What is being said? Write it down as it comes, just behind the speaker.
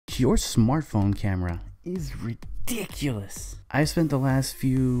Your smartphone camera is ridiculous. I spent the last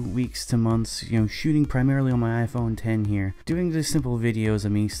few weeks to months, shooting primarily on my iPhone 10 here, doing just simple videos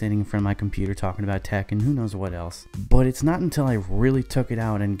of me sitting in front of my computer talking about tech and who knows what else. But it's not until I really took it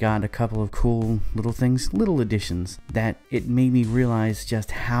out and got a couple of cool little things, little additions, that it made me realize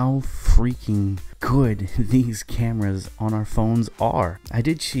just how freaking good these cameras on our phones are. I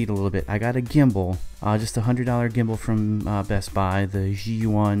did cheat a little bit. I got a gimbal, just a $100 gimbal from Best Buy, the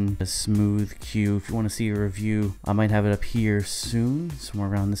G1 the Smooth Q. If you want to see a review, I might have it up here soon,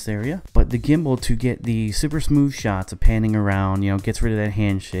 somewhere around this area. But the gimbal, to get the super smooth shots of panning around, gets rid of that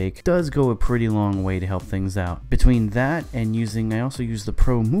handshake, does go a pretty long way to help things out. Between that and I also use the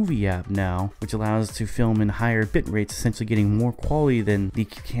Pro Movie app now, which allows to film in higher bit rates, essentially getting more quality than the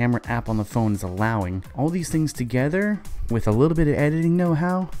camera app on the phone is allowing. All these things together, with a little bit of editing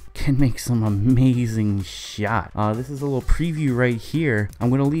know-how, can make some amazing shot. This is a little preview right here. I'm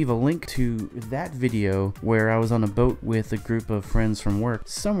going to leave a link to that video where I was on a boat with a group of friends from work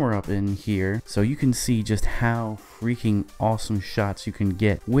somewhere up in here, so you can see just how freaking awesome shots you can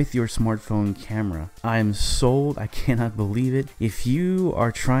get with your smartphone camera. I am sold. I cannot believe it. If you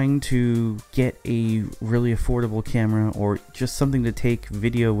are trying to get a really affordable camera or just something to take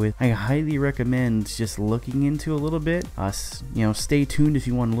video with, I highly recommend just looking into a little bit. Stay tuned if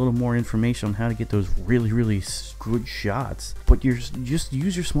you want a little more information on how to get those really good shots. But just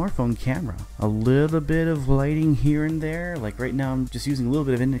use your smartphone camera. A little bit of lighting here and there. Like right now, I'm just using a little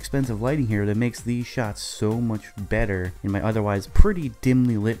bit of inexpensive lighting here that makes these shots so much better in my otherwise pretty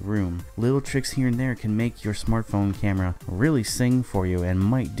dimly lit room. Little tricks here and there can make your smartphone camera really sing for you and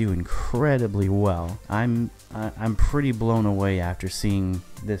might do incredibly well. I'm pretty blown away after seeing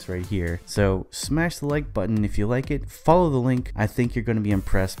this right here. So smash the like button if you like it. Follow the link. I think you're going to be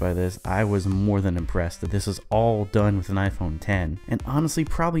impressed by this. I was more than impressed that this is all done with an iPhone 10. And honestly,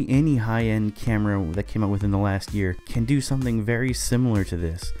 probably any high-end camera that came out within the last year can do something very similar to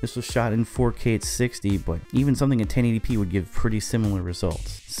this. This was shot in 4K at 60, but even something at 1080p would give pretty similar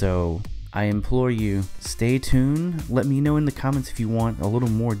results. So I implore you, stay tuned. Let me know in the comments if you want a little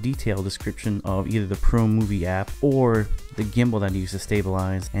more detailed description of either the Pro Movie app or the gimbal that I use to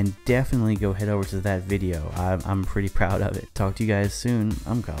stabilize, and definitely go head over to that video. I'm pretty proud of it. Talk to you guys soon.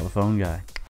 I'm Kyle the Phone Guy.